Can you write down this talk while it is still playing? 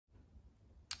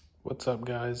What's up,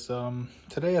 guys?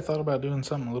 Today I thought about doing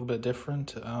something a little bit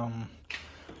different.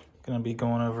 Gonna be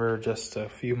going over just a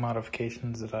few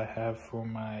modifications that I have for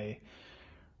my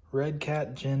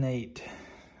Redcat Gen8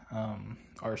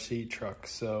 RC truck.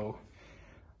 So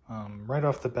right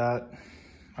off the bat,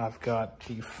 I've got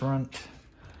the front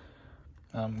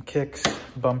KYX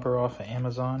bumper off of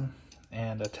Amazon,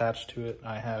 and attached to it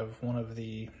I have one of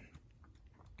the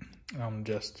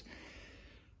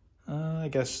I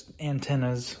guess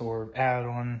antennas or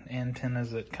add-on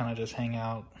antennas that kind of just hang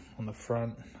out on the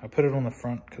front. I put it on the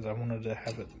front because I wanted to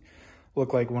have it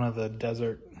look like one of the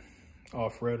desert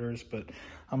off-roaders, but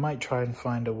I might try and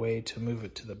find a way to move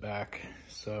it to the back.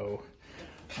 So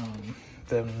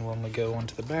then when we go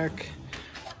onto the back,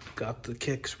 got the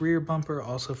KYX rear bumper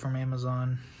also from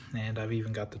Amazon, and I've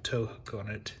even got the tow hook on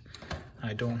it.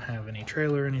 I don't have any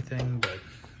trailer or anything, but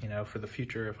you know, for the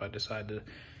future, if I decide to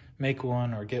make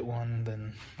one or get one,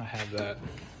 then I have that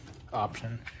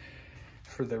option.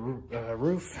 For the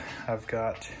roof, I've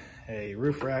got a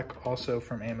roof rack also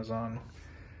from Amazon,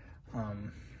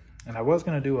 and I was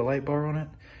going to do a light bar on it,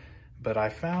 but I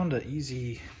found an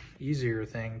easier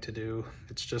thing to do.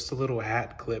 It's just a little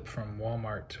hat clip from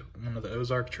Walmart, one of the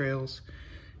Ozark trails,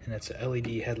 and it's a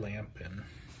LED headlamp, and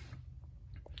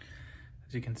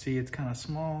as you can see, it's kind of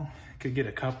small. Could get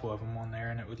a couple of them on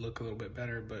there and it would look a little bit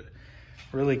better, but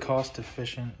really cost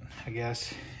efficient, I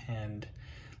guess, and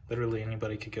literally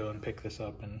anybody could go and pick this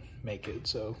up and make it.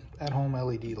 So at home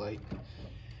LED light.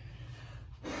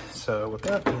 So with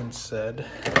that being said,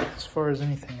 as far as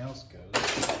anything else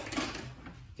goes,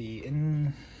 the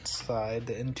inside,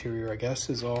 the interior, I guess,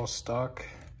 is all stock.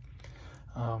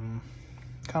 Kind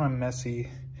of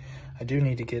messy. I do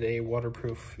need to get a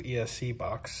waterproof ESC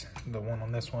box. The one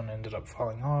on this one ended up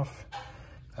falling off,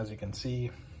 as you can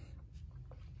see.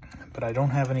 But I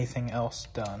don't have anything else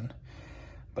done.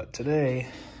 But today,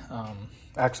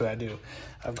 actually I do.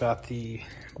 I've got the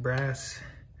brass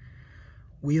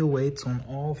wheel weights on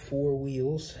all four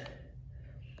wheels.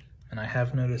 And I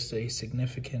have noticed a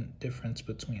significant difference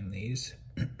between these.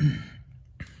 And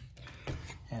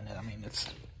I mean, it's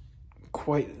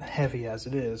quite heavy as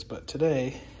it is, but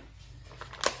today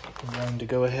I'm going to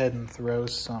go ahead and throw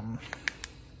some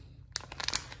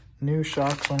new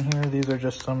shocks on here. These are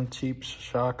just some cheap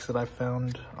shocks that I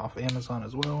found off Amazon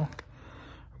as well.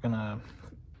 We're gonna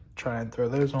try and throw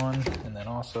those on, and then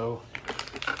also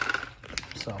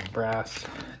some brass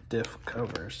diff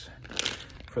covers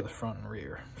for the front and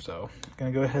rear. So I'm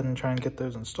gonna go ahead and try and get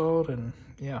those installed, and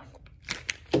yeah.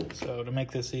 So to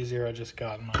make this easier, I just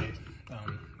got my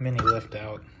mini lift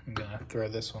out. I'm gonna throw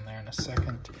this on there in a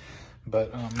second.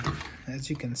 But as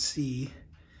you can see,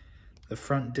 the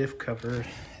front diff cover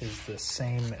is the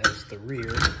same as the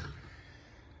rear.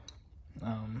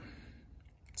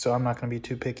 So I'm not going to be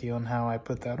too picky on how I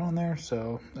put that on there.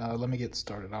 So let me get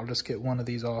started. I'll just get one of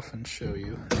these off and show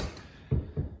you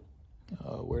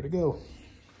where to go.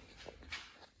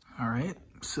 All right,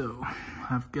 so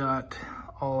I've got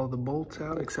all the bolts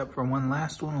out except for one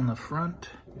last one on the front.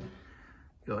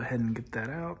 Go ahead and get that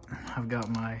out. I've got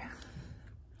my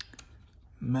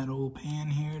metal pan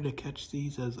here to catch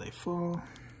these as they fall.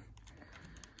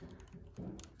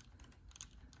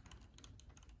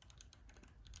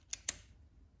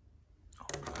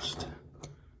 Almost.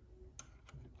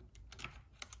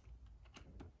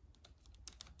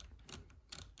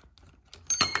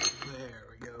 There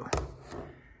we go.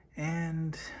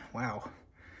 And wow,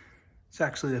 it's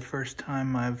actually the first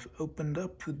time I've opened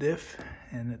up the diff,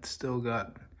 and it's still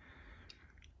got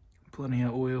plenty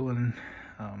of oil and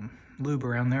lube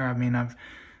around there. I mean, I've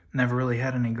never really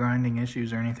had any grinding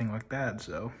issues or anything like that,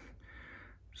 so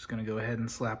I'm just gonna go ahead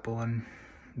and slap on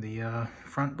the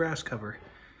front brass cover,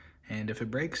 and if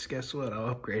it breaks, guess what, I'll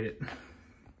upgrade it.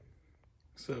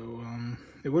 So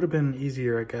it would have been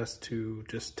easier, I guess, to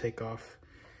just take off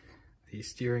the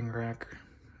steering rack,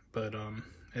 but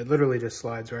it literally just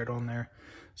slides right on there.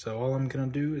 So all I'm gonna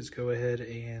do is go ahead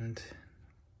and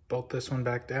bolt this one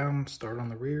back down, start on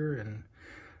the rear, and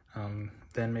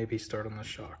then maybe start on the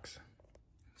shocks.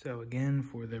 So again,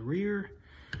 for the rear,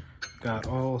 got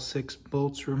all 6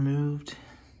 bolts removed,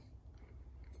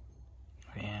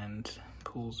 and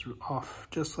pulls off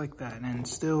just like that, and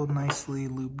still nicely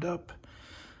lubed up.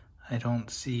 I don't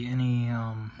see any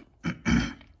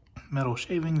metal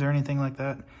shavings or anything like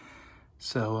that.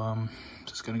 So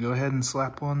just gonna go ahead and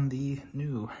slap on the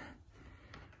new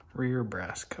rear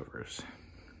brass covers.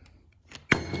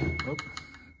 Oh.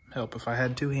 Help if I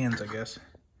had 2 hands, I guess.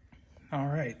 All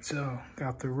right, so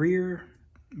got the rear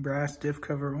brass diff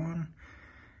cover on,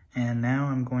 and now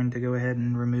I'm going to go ahead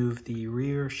and remove the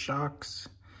rear shocks,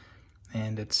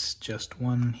 and it's just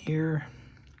one here,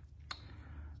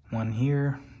 one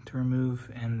here to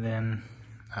remove, and then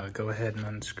go ahead and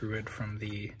unscrew it from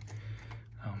the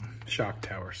shock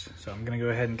towers. So I'm gonna go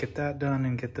ahead and get that done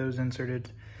and get those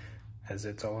inserted, as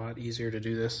it's a lot easier to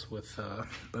do this with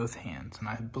both hands. And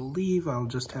I believe I'll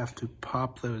just have to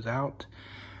pop those out,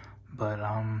 but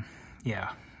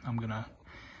yeah, I'm gonna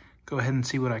go ahead and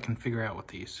see what I can figure out with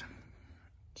these.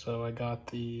 So I got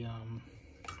the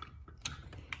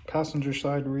passenger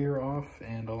side rear off,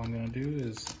 and all I'm gonna do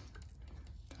is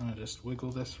kind of just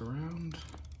wiggle this around,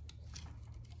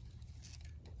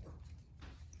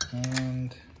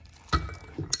 and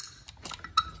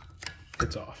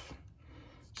it's off.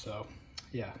 So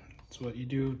yeah, that's what you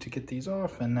do to get these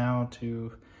off, and now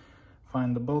to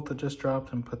find the bolt that just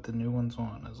dropped and put the new ones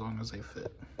on, as long as they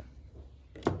fit.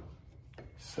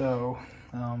 So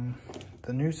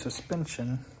the new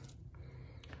suspension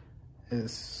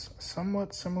is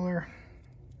somewhat similar.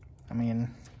 I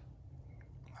mean,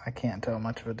 I can't tell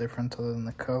much of a difference other than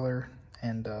the color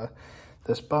and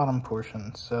this bottom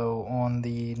portion. So on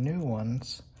the new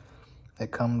ones,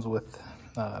 it comes with,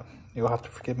 you'll have to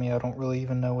forgive me, I don't really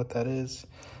even know what that is.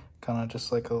 Kind of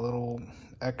just like a little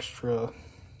extra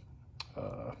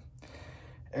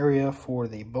area for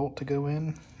the bolt to go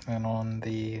in. And on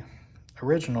the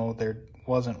original, there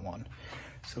wasn't one.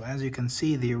 So as you can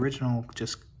see, the original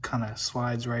just kind of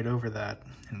slides right over that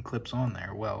and clips on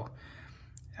there. Well,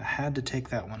 I had to take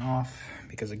that one off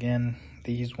because, again,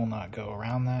 these will not go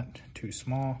around that, too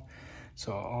small.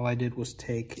 So all I did was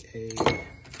take a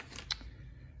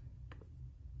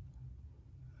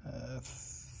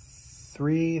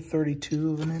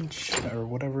 3/32 of an inch, or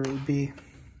whatever it would be,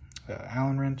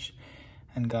 Allen wrench,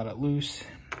 and got it loose.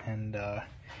 And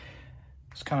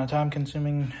it's kind of time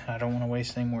consuming. I don't want to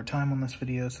waste any more time on this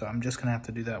video, so I'm just gonna have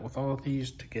to do that with all of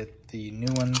these to get the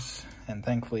new ones. And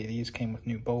thankfully these came with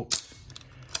new bolts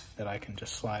that I can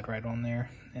just slide right on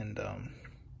there, and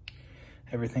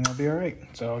everything will be all right.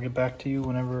 So I'll get back to you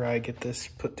whenever I get this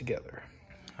put together.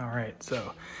 All right,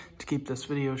 so to keep this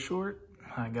video short,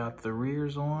 I got the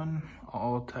rears on,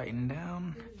 all tightened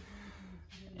down,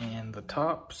 and the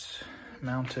tops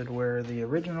mounted where the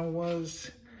original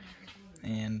was.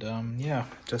 And yeah,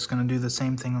 just gonna do the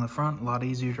same thing on the front. A lot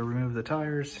easier to remove the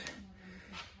tires.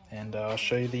 And I'll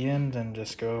show you the end and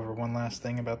just go over one last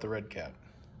thing about the Redcat.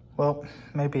 Well,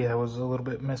 maybe I was a little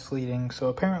bit misleading. So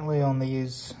apparently on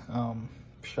these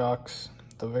shocks,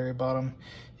 the very bottom,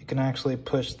 you can actually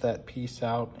push that piece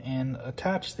out and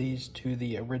attach these to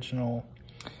the original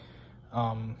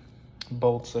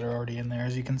bolts that are already in there.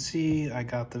 As you can see, I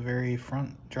got the very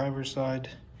front driver's side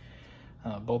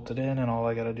bolted in, and all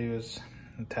I gotta do is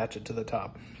attach it to the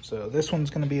top. So this one's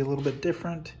gonna be a little bit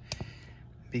different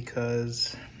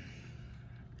because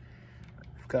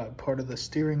I've got part of the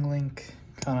steering link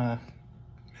kind of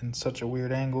in such a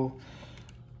weird angle.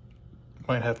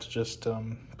 Might have to just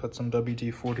put some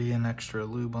WD-40 and extra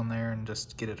lube on there and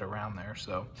just get it around there.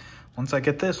 So once I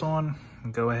get this on,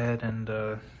 go ahead and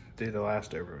do the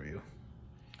last overview.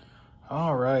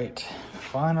 All right,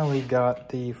 finally got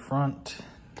the front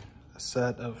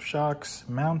set of shocks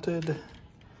mounted.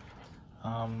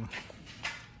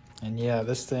 And yeah,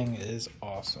 this thing is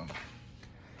awesome.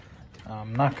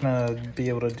 I'm not gonna be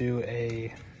able to do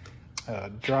a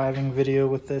driving video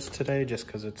with this today just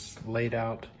because it's laid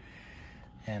out,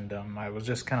 and I was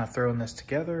just kind of throwing this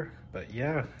together. But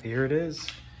yeah, here it is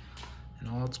in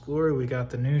all its glory. We got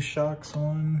the new shocks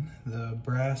on, the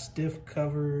brass diff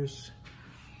covers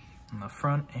on the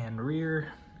front and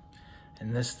rear,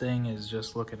 and this thing is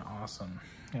just looking awesome.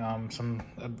 I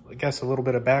guess a little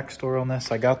bit of backstory on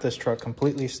this. I got this truck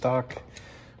completely stock.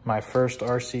 My first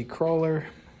RC crawler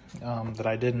that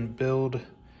I didn't build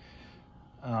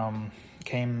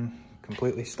came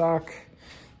completely stock.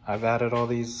 I've added all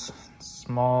these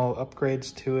small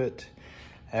upgrades to it.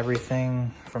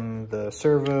 Everything from the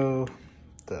servo,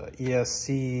 the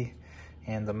ESC,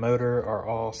 and the motor are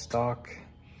all stock.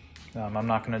 I'm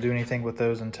not going to do anything with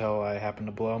those until I happen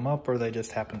to blow them up or they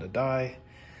just happen to die.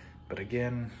 But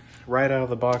again, right out of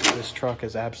the box, this truck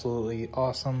is absolutely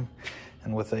awesome.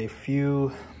 And with a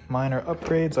few minor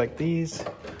upgrades like these,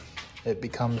 it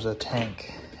becomes a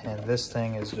tank. And this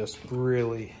thing is just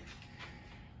really,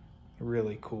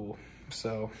 really cool.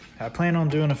 So I plan on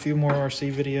doing a few more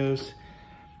RC videos.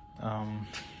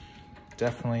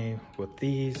 Definitely with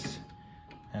these.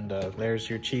 And there's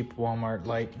your cheap Walmart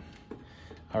light.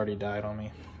 Already died on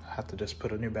me. I have to just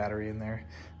put a new battery in there.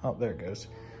 Oh, there it goes.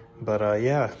 But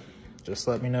yeah, just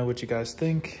let me know what you guys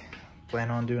think.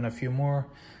 Plan on doing a few more.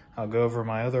 I'll go over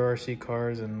my other RC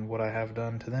cars and what I have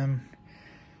done to them.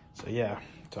 So yeah,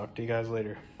 talk to you guys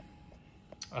later.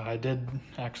 I did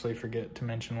actually forget to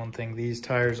mention one thing. These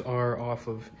tires are off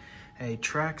of a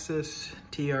Traxxas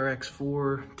TRX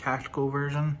 4 tactical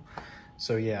version.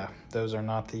 So yeah, those are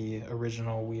not the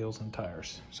original wheels and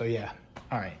tires. So yeah,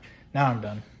 all right, now I'm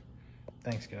done.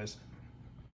 Thanks, guys.